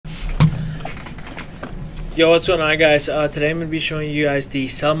Yo, what's going on, guys? Today I'm going to be showing you guys the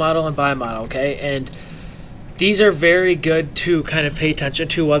sell model and buy model, okay? And these are very good to kind of pay attention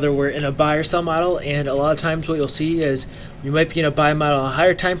to whether we're in a buy or sell model. And a lot of times what you'll see is you might be in a buy model on a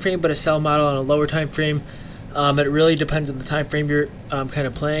higher time frame, but a sell model on a lower time frame. It really depends on the time frame you're kind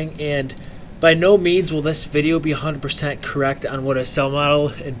of playing. And by no means will this video be 100% correct on what a sell model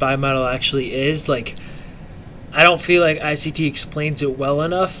and buy model actually is. Like, I don't feel like ICT explains it well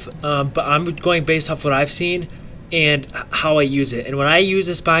enough, but I'm going based off what I've seen and how I use it. And when I use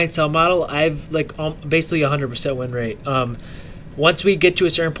this buy and sell model, I've like basically 100% win rate. Once we get to a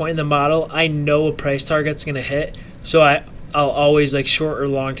certain point in the model, I know a price target's gonna hit, so I'll always like short or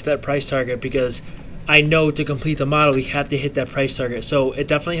long to that price target because I know to complete the model we have to hit that price target. So it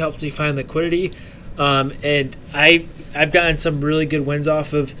definitely helps me find liquidity, and I've gotten some really good wins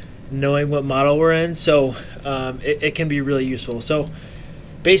off of knowing what model we're in, so it can be really useful. So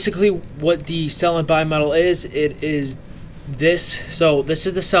basically what the sell and buy model is, it is this. So this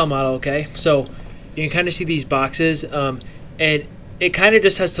is the sell model, okay? So you can kind of see these boxes, and it kind of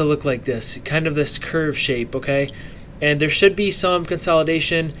just has to look like this, kind of this curve shape, okay? And there should be some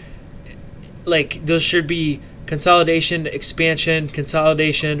consolidation, like those should be consolidation, expansion,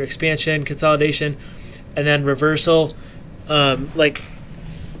 consolidation, expansion, consolidation, and then reversal. Like,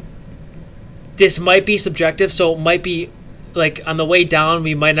 this might be subjective, so it might be like on the way down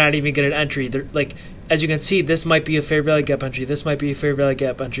we might not even get an entry. Like, as you can see, this might be a fair value gap entry, this might be a fair value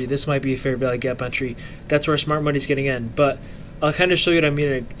gap entry, this might be a fair value gap entry. That's where smart money's getting in, but I'll kind of show you what I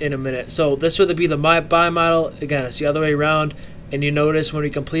mean in a minute. So this would be the buy model. Again, it's the other way around, and you notice when we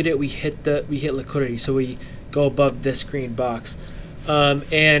complete it, we hit liquidity, so we go above this green box.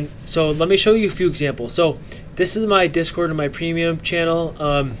 And so let me show you a few examples. So this is my Discord and my premium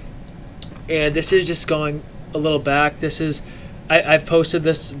channel. And this is just going a little back. This is, I've posted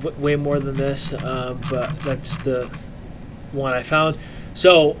this way more than this, but that's the one I found.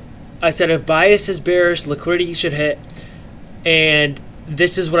 So I said if bias is bearish, liquidity should hit, and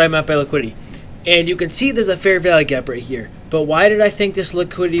this is what I meant by liquidity. And you can see there's a fair value gap right here. But why did I think this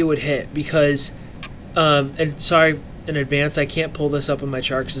liquidity would hit? Because, and sorry in advance, I can't pull this up in my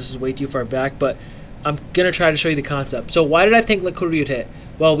chart because this is way too far back, but I'm going to try to show you the concept. So why did I think liquidity would hit?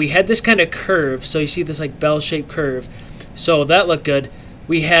 Well, we had this kind of curve, so you see this like bell-shaped curve, so that looked good.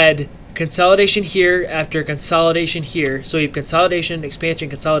 We had consolidation here after consolidation here, so we have consolidation, expansion,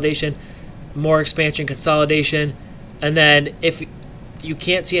 consolidation, more expansion, consolidation, and then if you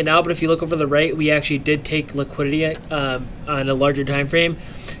can't see it now, but if you look over the right, we actually did take liquidity on a larger time frame.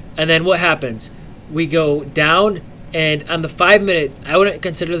 And then what happens? We go down, and on the 5-minute, I wouldn't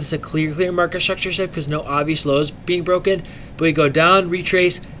consider this a clear market structure shift because no obvious lows being broken, but we go down,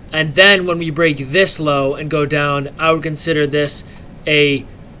 retrace, and then when we break this low and go down, I would consider this a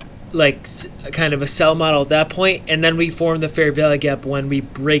like kind of a sell model at that point, and then we form the fair value gap when we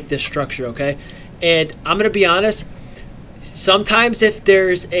break this structure, okay? And I'm going to be honest, sometimes if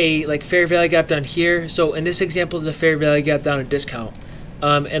there's a like fair value gap down here, so in this example there's a fair value gap down a discount,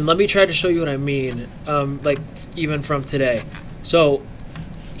 and let me try to show you what I mean, like even from today. So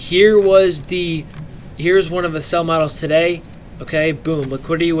here's one of the sell models today, okay? Boom,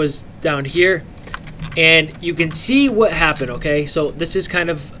 liquidity was down here, and you can see what happened, okay? So this is kind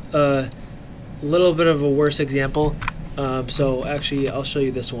of a little bit of a worse example, so actually I'll show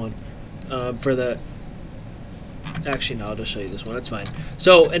you this one for the actually no, I'll just show you this one, it's fine.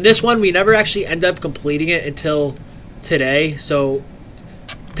 So in this one we never actually end up completing it until today, so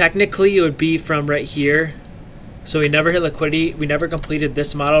technically it would be from right here. So we never hit liquidity, we never completed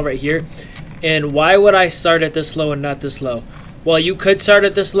this model right here. And why would I start at this low and not this low? Well, you could start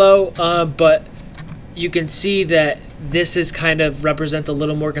at this low, but you can see that this is kind of represents a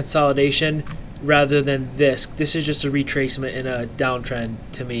little more consolidation rather than this. This is just a retracement in a downtrend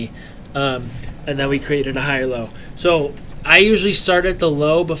to me. And then we created a higher low. So I usually start at the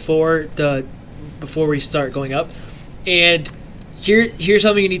low before we start going up. And here's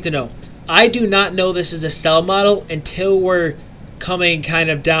something you need to know. I do not know this is a sell model until we're coming kind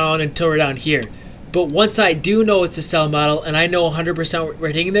of down, until we're down here. But once I do know it's a sell model and I know 100% we're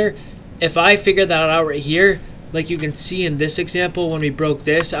hitting there, if I figure that out right here, like you can see in this example, when we broke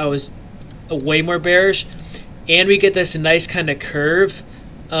this, I was way more bearish, and we get this nice kind of curve.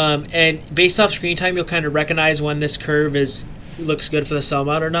 And based off screen time, you'll kind of recognize when this curve looks good for the sell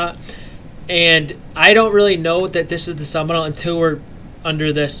model or not. And I don't really know that this is the sell model until we're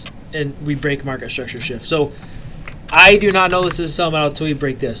under this and we break market structure shift. So I do not know this is a sell model until we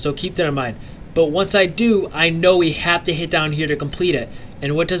break this. So keep that in mind. But once I do, I know we have to hit down here to complete it.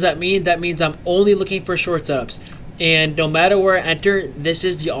 And what does that mean? That means I'm only looking for short setups. And no matter where I enter, this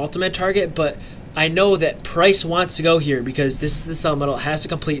is the ultimate target, but I know that price wants to go here because this is the sell model, it has to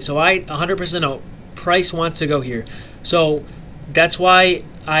complete. So I 100% know price wants to go here. So that's why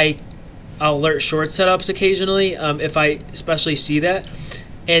I'll alert short setups occasionally if I especially see that.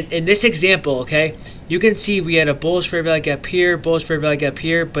 And in this example, okay, you can see we had a bullish fair value gap here, bullish fair value gap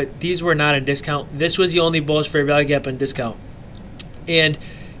here, but these were not in discount. This was the only bullish fair value gap in discount. And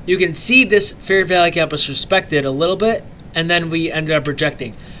you can see this fair value gap was respected a little bit, and then we ended up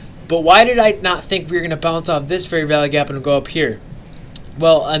rejecting. But why did I not think we were going to bounce off this fair value gap and go up here?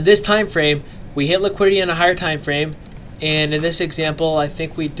 Well, on this time frame, we hit liquidity on a higher time frame, and in this example, I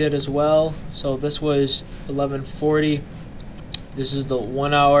think we did as well. So this was 11:40. This is the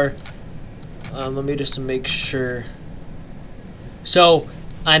 1 hour. Let me just make sure. So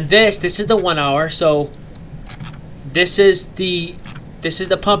on this is the 1 hour. So this is the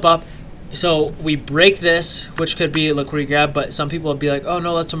pump up. So we break this, which could be a liquidity grab, but some people will be like, oh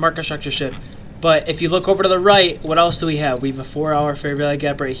no, that's a market structure shift. But if you look over to the right, what else do we have? We have a 4 hour fair value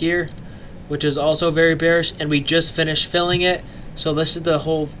gap right here, which is also very bearish, and we just finished filling it. So this is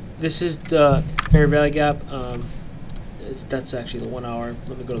the fair value gap. That's actually the 1 hour.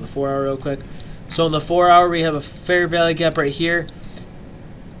 Let me go to the 4 hour real quick. So in the 4 hour, we have a fair value gap right here.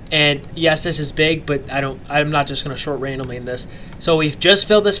 And yes, this is big, but I'm not just going to short randomly in this. So we've just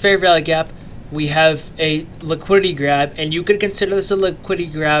filled this fair value gap. We have a liquidity grab, and you could consider this a liquidity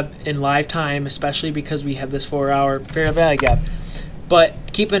grab in live time, especially because we have this 4 hour fair value gap. But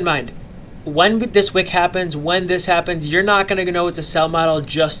keep in mind, when this wick happens, when this happens, you're not going to know it's a sell model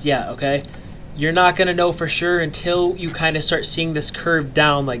just yet, okay? You're not going to know for sure until you kind of start seeing this curve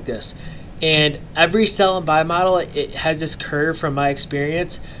down like this. And every sell and buy model, it has this curve from my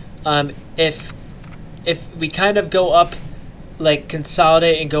experience. If we kind of go up, like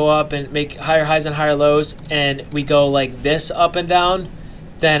consolidate and go up and make higher highs and higher lows, and we go like this up and down,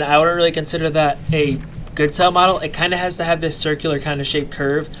 then I wouldn't really consider that a good sell model. It kind of has to have this circular kind of shaped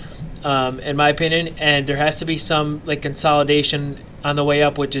curve, in my opinion, and there has to be some like consolidation on the way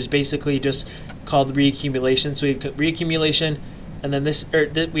up, which is basically just called reaccumulation. So we've reaccumulation, and then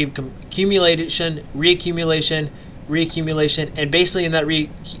we've accumulation, reaccumulation, and basically in that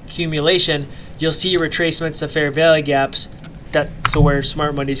reaccumulation, you'll see retracements of fair value gaps. That's where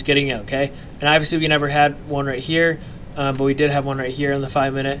smart money's getting out, okay? And obviously we never had one right here, but we did have one right here in the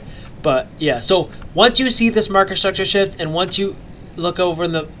 5 minute. But yeah, so once you see this market structure shift, and once you look over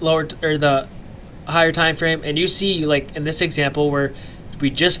in the lower or the higher time frame, and you see, like in this example where we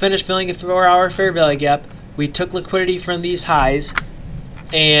just finished filling a 4 hour fair value gap, we took liquidity from these highs,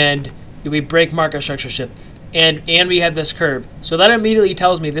 and we break market structure shift, and we have this curve. So that immediately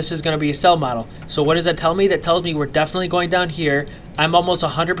tells me this is going to be a sell model. So what does that tell me? That tells me we're definitely going down here. I'm almost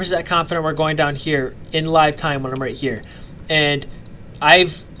 100% confident we're going down here in live time when I'm right here. And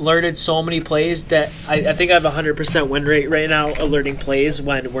I've alerted so many plays that I think I have 100% win rate right now alerting plays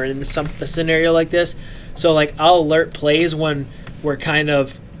when we're in a scenario like this. So like I'll alert plays when we're kind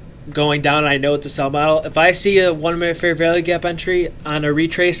of going down and I know it's a sell model. If I see a 1 minute fair value gap entry on a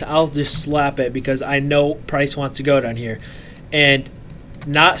retrace, I'll just slap it because I know price wants to go down here. And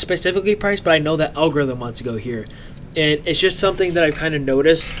not specifically price, but I know that algorithm wants to go here. And it's just something that I've kind of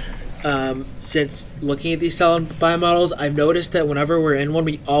noticed since looking at these sell and buy models. I've noticed that whenever we're in one,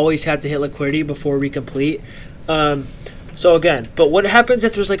 we always have to hit liquidity before we complete. So again, but what happens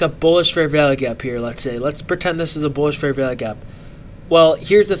if there's like a bullish fair value gap here, let's say? Let's pretend this is a bullish fair value gap. Well,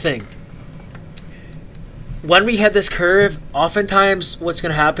 here's the thing. When we have this curve, oftentimes what's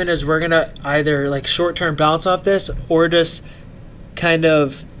going to happen is we're going to either like short-term bounce off this or just kind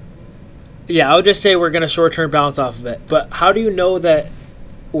of, yeah, I'll just say we're going to short-term bounce off of it. But how do you know that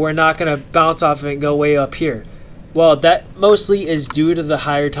we're not going to bounce off of it and go way up here? Well, that mostly is due to the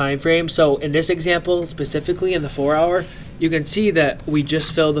higher time frame. So in this example, specifically in the 4 hour, you can see that we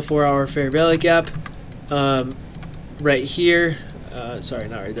just filled the 4 hour fair value gap right here. Sorry,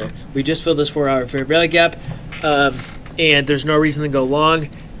 not right there. We just filled this 4 hour fair value gap, and there's no reason to go long.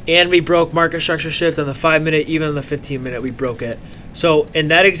 And we broke market structure shift on the 5 minute, even on the 15 minute, we broke it. So in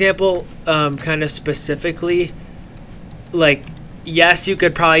that example, kind of specifically, like, yes, you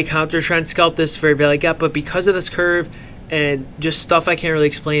could probably counter trend scalp this fair value gap, but because of this curve and just stuff I can't really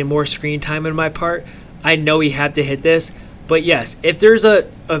explain, more screen time on my part, I know we have to hit this. But yes, if there's a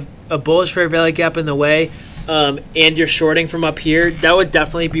bullish fair value gap in the way, and you're shorting from up here, that would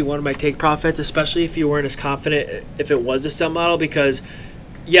definitely be one of my take profits, especially if you weren't as confident if it was a sell model, because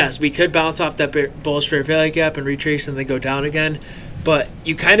yes, we could bounce off that bullish fair value gap and retrace and then go down again, but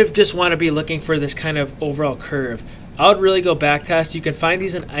you kind of just want to be looking for this kind of overall curve. I would really go back test. You can find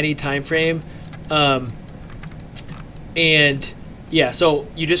these in any time frame, and Yeah, so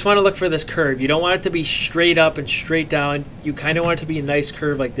you just want to look for this curve. You don't want it to be straight up and straight down. You kind of want it to be a nice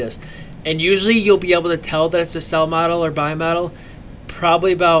curve like this. And usually you'll be able to tell that it's a sell model or buy model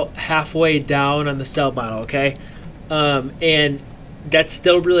probably about halfway down on the sell model, okay? And that's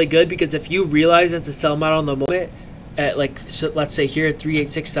still really good, because if you realize it's a sell model in the moment, at like, so let's say here at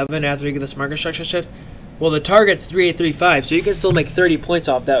 3867 after we get this market structure shift, well, the target's 3835, so you can still make 30 points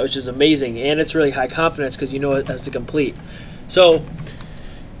off that, which is amazing, and it's really high confidence because you know it has to complete. So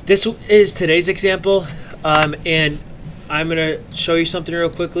this is today's example, and I'm gonna show you something real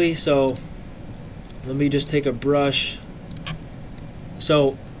quickly. So let me just take a brush.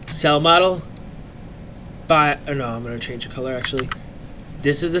 So sell model, no, I'm gonna change the color actually.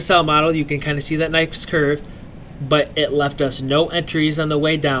 This is the sell model. You can kind of see that nice curve, but it left us no entries on the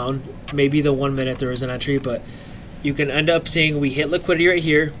way down. Maybe the 1 minute there was an entry, but you can end up seeing we hit liquidity right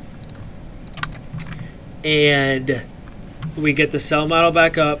here, and we get the sell model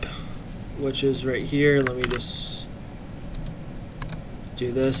back up, which is right here. Let me just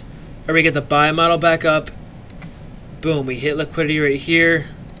do this. Or we get the buy model back up. Boom, we hit liquidity right here,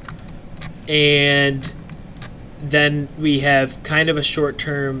 and then we have kind of a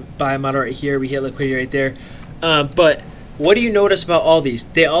short-term buy model right here. We hit liquidity right there. But what do you notice about all these?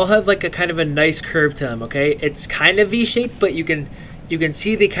 They all have like a kind of a nice curve to them, okay? It's kind of V-shaped, but you can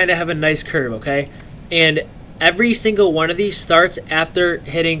see they kind of have a nice curve, okay? And every single one of these starts after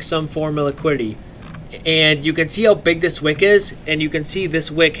hitting some form of liquidity. And you can see how big this wick is, and you can see this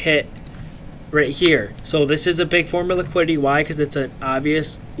wick hit right here. So this is a big form of liquidity. Why? Because it's an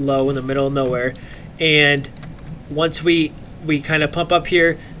obvious low in the middle of nowhere. And once we kind of pump up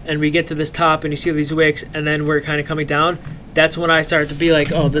here and we get to this top and you see these wicks, and then we're kind of coming down, that's when I start to be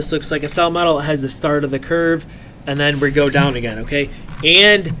like, oh, this looks like a sell model. It has the start of the curve, and then we go down again, okay?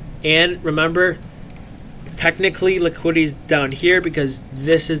 And remember, technically liquidity's down here because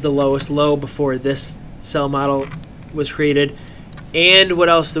this is the lowest low before this sell model was created. And what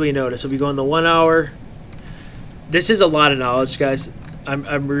else do we notice? If we go in the 1 hour, this is a lot of knowledge, guys.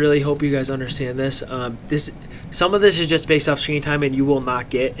 I really hope you guys understand this. Some of this is just based off screen time, and you will not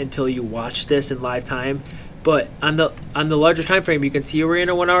get until you watch this in live time. But on the larger time frame, you can see we're in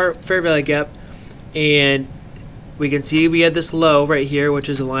a 1 hour fair value gap, and we can see we had this low right here, which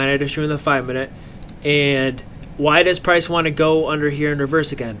is a line I just drew in the 5 minute. And why does price want to go under here and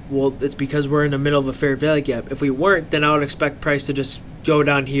reverse again? Well, it's because we're in the middle of a fair value gap. If we weren't, then I would expect price to just go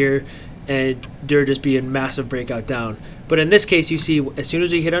down here and there just be a massive breakout down. But in this case, you see as soon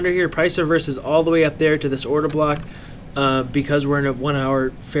as we hit under here, price reverses all the way up there to this order block, because we're in a 1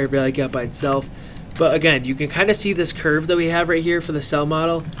 hour fair value gap by itself. But again, you can kind of see this curve that we have right here for the sell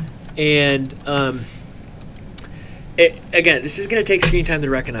model. And again, this is going to take screen time to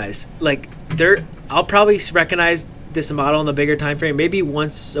recognize. Like, I'll probably recognize this model in the bigger time frame, maybe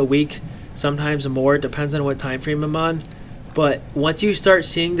once a week, sometimes more. It depends on what time frame I'm on. But once you start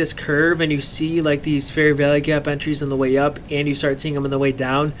seeing this curve and you see like these fair value gap entries on the way up, and you start seeing them on the way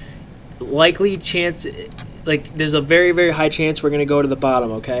down, likely chance, like there's a very, very high chance we're going to go to the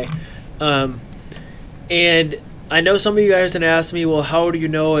bottom, okay? And I know some of you guys are going to ask me, well, how do you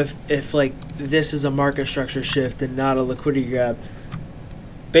know if like this is a market structure shift and not a liquidity grab?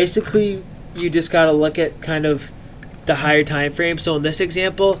 Basically, you just got to look at kind of the higher time frame. So in this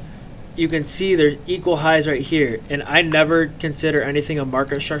example, you can see there's equal highs right here, and I never consider anything a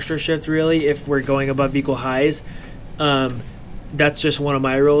market structure shift really if we're going above equal highs. That's just one of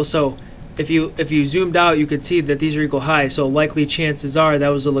my rules. So if you zoomed out, you could see that these are equal highs, so likely chances are that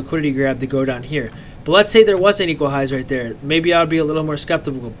was a liquidity grab to go down here. But let's say there wasn't equal highs right there, maybe I would be a little more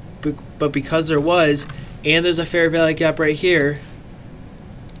skeptical. But because there was, and there's a fair value gap right here,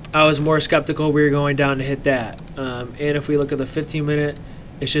 I was more skeptical we were going down to hit that. And if we look at the 15-minute,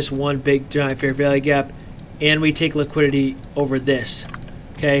 it's just one big giant fair value gap, and we take liquidity over this.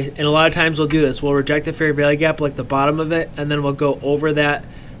 Okay, and a lot of times we'll do this. We'll reject the fair value gap, like the bottom of it, and then we'll go over that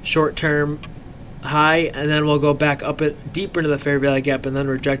short-term high, and then we'll go back up it deeper into the fair value gap, and then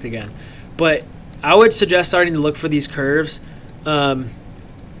reject again. But I would suggest starting to look for these curves. Right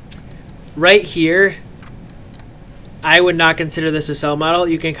here, I would not consider this a sell model.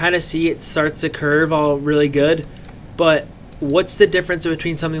 You can kind of see it starts to curve all really good, but what's the difference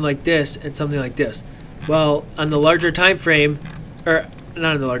between something like this and something like this? Well, on the larger time frame, or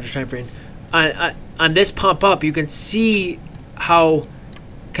not on the larger time frame, on this pump up, you can see how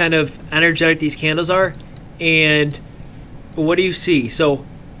kind of energetic these candles are. And what do you see? So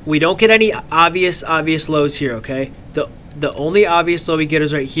we don't get any obvious lows here, okay? The only obvious low we get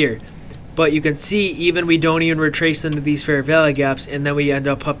is right here. But you can see even we don't even retrace into these fair value gaps, and then we end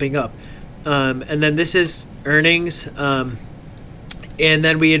up pumping up. And then this is earnings. and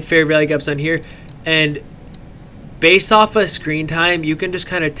then we had fair value gaps on here, and based off of screen time, you can just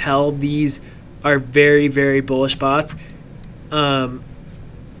kind of tell these are very, very bullish spots.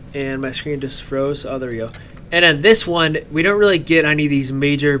 And my screen just froze. Oh, there we go. And on this one, we don't really get any of these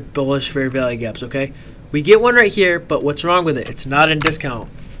major bullish fair value gaps, okay? We get one right here, but what's wrong with it? It's not in discount,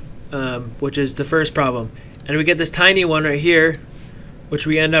 which is the first problem. And we get this tiny one right here, which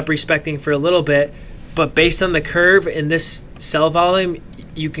we end up respecting for a little bit, but based on the curve in this sell volume,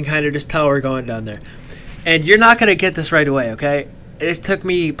 you can kind of just tell we're going down there. And you're not going to get this right away, okay? This took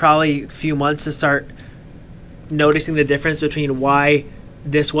me probably a few months to start noticing the difference between why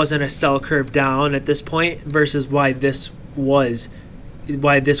this wasn't a sell curve down at this point versus why this went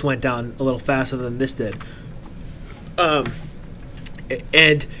down a little faster than this did.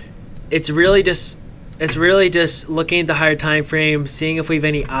 And it's really just looking at the higher time frame, seeing if we have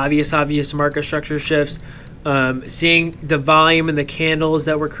any obvious market structure shifts, seeing the volume and the candles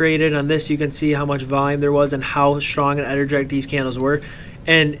that were created on this. You can see how much volume there was and how strong and energetic these candles were.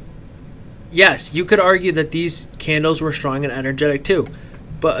 And yes, you could argue that these candles were strong and energetic too,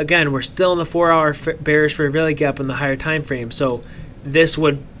 but again, we're still in the 4-hour bearish fair value gap in the higher time frame. So this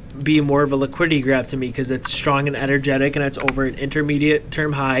would be more of a liquidity grab to me because it's strong and energetic, and it's over an intermediate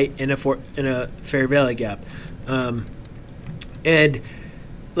term high in a fair value gap. And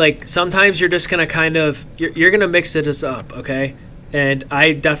like sometimes you're just gonna kind of you're gonna mix this up, okay? And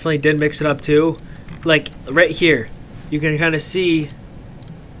I definitely did mix it up too. Like right here, you can kind of see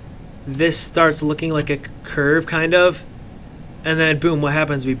this starts looking like a curve kind of, and then boom, what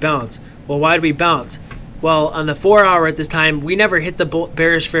happens? We bounce. Well, why did we bounce? Well, on the 4-hour at this time, we never hit the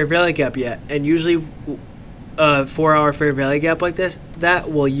bearish fair value gap yet, and usually a 4-hour fair value gap like this,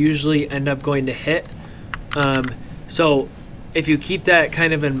 that will usually end up going to hit. So if you keep that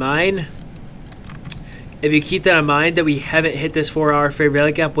kind of in mind, that we haven't hit this 4-hour fair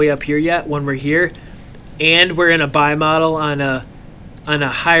value gap way up here yet when we're here, and we're in a buy model on a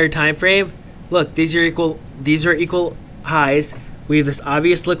higher time frame. Look, these are equal highs. We have this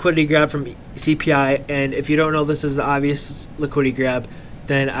obvious liquidity grab from CPI, and if you don't know this is an obvious liquidity grab,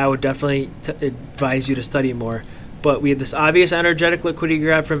 then I would definitely advise you to study more. But we have this obvious energetic liquidity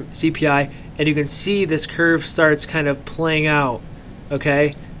grab from CPI, and you can see this curve starts kind of playing out,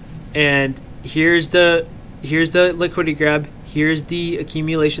 okay? And here's the liquidity grab, here's the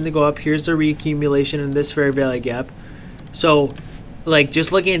accumulation to go up, here's the reaccumulation in this fair value gap. So like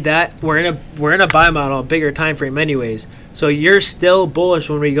just looking at that, we're in a buy model, a bigger time frame anyways. So you're still bullish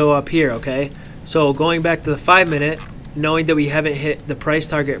when we go up here, okay? So going back to the 5-minute, knowing that we haven't hit the price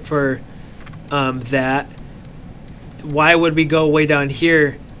target for that, why would we go way down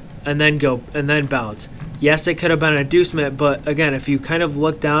here and then bounce? Yes, it could have been an inducement, but again, if you kind of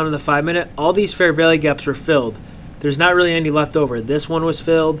look down in the 5-minute, all these fair value gaps were filled. There's not really any left over. This one was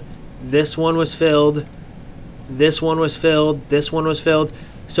filled, this one was filled, this one was filled, this one was filled.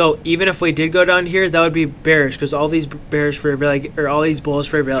 So even if we did go down here, that would be bearish because all these bearish fair value or all these bullish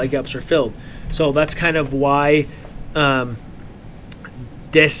fair value gaps are filled. So that's kind of why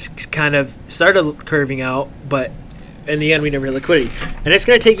this kind of started curving out, but in the end we never hit liquidity. And it's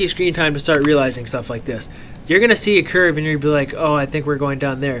going to take you screen time to start realizing stuff like this. You're going to see a curve and you're going to be like, oh, I think we're going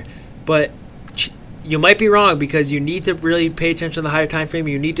down there. But you might be wrong because you need to really pay attention to the higher time frame.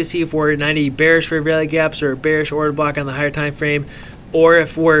 You need to see if we're in any bearish fair value gaps or a bearish order block on the higher time frame, or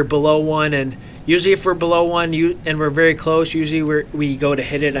if we're below one. And usually if we're below one and we're very close, usually we go to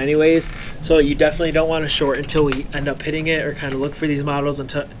hit it anyways. So you definitely don't want to short until we end up hitting it, or kind of look for these models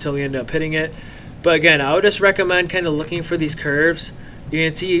until we end up hitting it. But again, I would just recommend kind of looking for these curves. You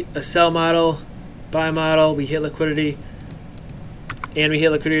can see a sell model, buy model, we hit liquidity, and we hit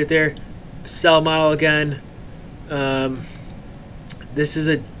liquidity right there. Sell model again. This is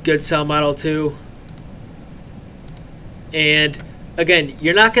a good sell model too. And again,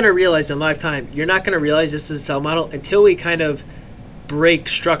 you're not going to realize in live time, you're not going to realize this is a sell model until we kind of break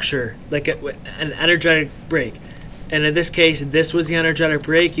structure, like an energetic break. And in this case, this was the energetic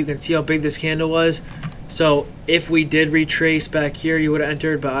break. You can see how big this candle was. So if we did retrace back here, you would have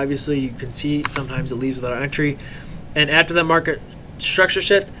entered, but obviously you can see sometimes it leaves without entry. And after the market structure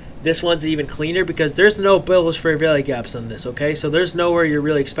shift, this one's even cleaner because there's no bullish fair value gaps on this, okay? So there's nowhere you're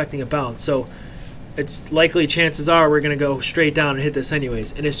really expecting a bounce. So it's likely, chances are, we're going to go straight down and hit this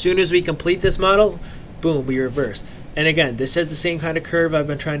anyways. And as soon as we complete this model, boom, we reverse. And again, this has the same kind of curve I've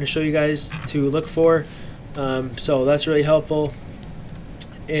been trying to show you guys to look for. So that's really helpful.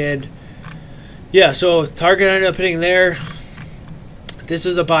 And yeah, so target ended up hitting there. This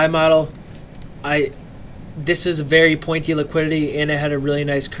is a buy model. This is a very pointy liquidity, and it had a really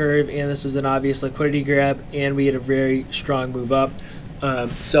nice curve, and this was an obvious liquidity grab, and we had a very strong move up.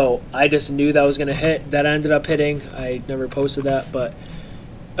 So I just knew that was going to hit. That ended up hitting. I never posted that, but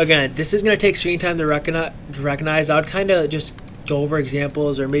again, this is going to take screen time to recognize. I would kind of just go over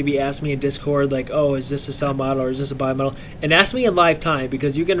examples, or maybe ask me in Discord like, oh, is this a sell model or is this a buy model, and ask me in live time,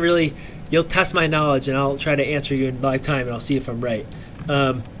 because you'll test my knowledge and I'll try to answer you in live time and I'll see if I'm right.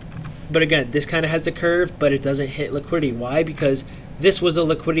 But again, this kind of has the curve, but it doesn't hit liquidity. Why? Because this was a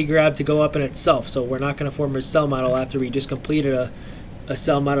liquidity grab to go up in itself, so we're not going to form a sell model after we just completed a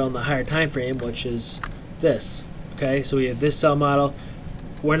sell model in the higher time frame, which is this. Okay, so we have this sell model.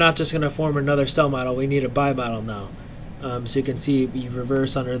 We're not just going to form another sell model, we need a buy model now. So you can see we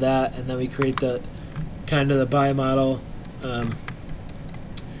reverse under that, and then we create the kind of the buy model.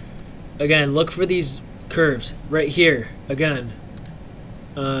 Again, look for these curves right here. Again,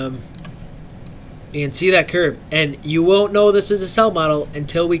 you can see that curve, and you won't know this is a sell model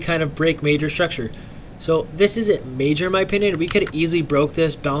until we kind of break major structure. So this isn't major in my opinion. We could have easily broke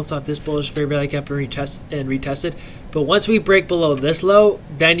this, bounce off this bullish fair value gap and retest it. But once we break below this low,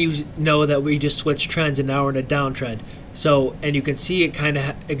 then you know that we just switched trends and now we're in a downtrend. So, and you can see it kind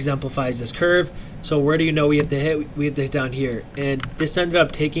of exemplifies this curve. So where do you know we have to hit? We have to hit down here. And this ended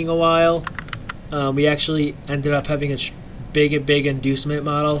up taking a while. We actually ended up having a big inducement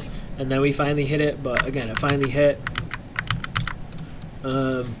model, and then we finally hit it. But again, it finally hit.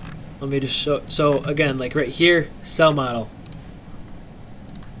 Let me just show. So again, like right here, sell model.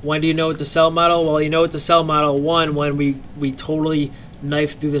 When do you know it's a sell model? Well, you know it's a sell model, one, when we totally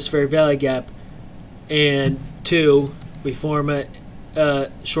knife through this fair value gap, and two, we form a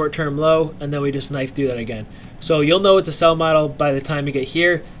short-term low, and then we just knife through that again. So you'll know it's a sell model by the time you get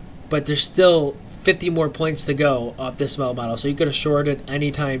here, but there's still 50 more points to go off this sell model. So you could have shorted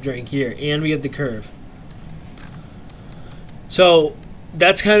any time during here, and we have the curve. So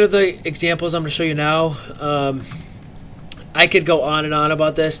that's kind of the examples I'm going to show you now. I could go on and on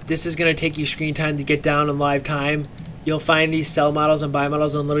about this. This is going to take you screen time to get down in live time. You'll find these sell models and buy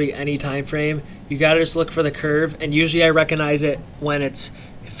models on literally any time frame. You got to just look for the curve, and usually I recognize it when it's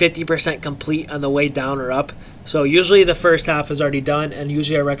 50% complete on the way down or up. So usually the first half is already done, and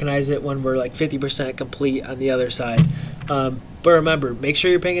usually I recognize it when we're like 50% complete on the other side. But remember, make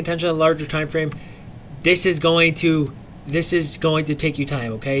sure you're paying attention to the larger time frame. This is going to take you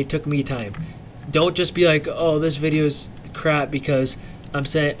time, okay? It took me time. Don't just be like, oh, this video is crap because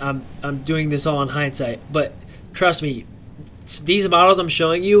I'm doing this all in hindsight. But trust me, these models I'm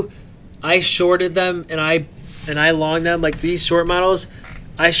showing you, I shorted them and I longed them. Like these short models,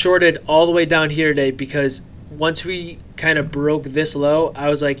 I shorted all the way down here today, because once we kind of broke this low, I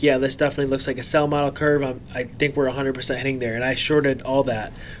was like, yeah, this definitely looks like a sell model curve. I think we're 100% hitting there, and I shorted all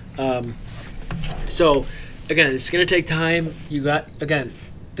that. So again, it's going to take time. You got, again,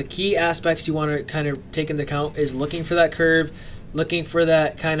 the key aspects you want to kind of take into account is looking for that curve, looking for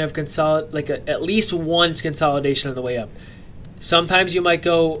that kind of at least one consolidation on the way up. Sometimes you might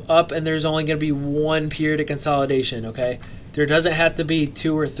go up and there's only going to be one period of consolidation, okay? There doesn't have to be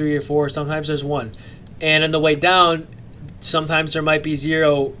 2 or 3 or 4. Sometimes there's one. And on the way down, sometimes there might be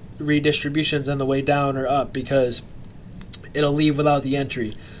 0 redistributions on the way down or up, because it'll leave without the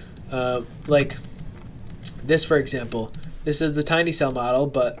entry. Like this, for example. This is the tiny cell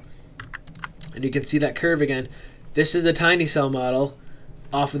model, and you can see that curve again. This is the tiny cell model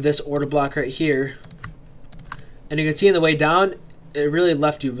off of this order block right here. And you can see on the way down, it really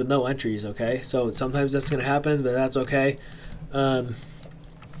left you with no entries, okay? So sometimes that's going to happen, but that's okay.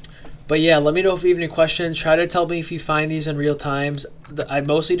 But yeah, let me know if you have any questions. Try to tell me if you find these in real times. I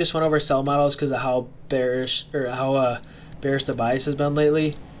mostly just went over sell models because of how bearish the bias has been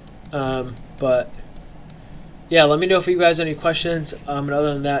lately. But yeah, let me know if you guys have any questions. And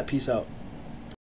other than that, peace out.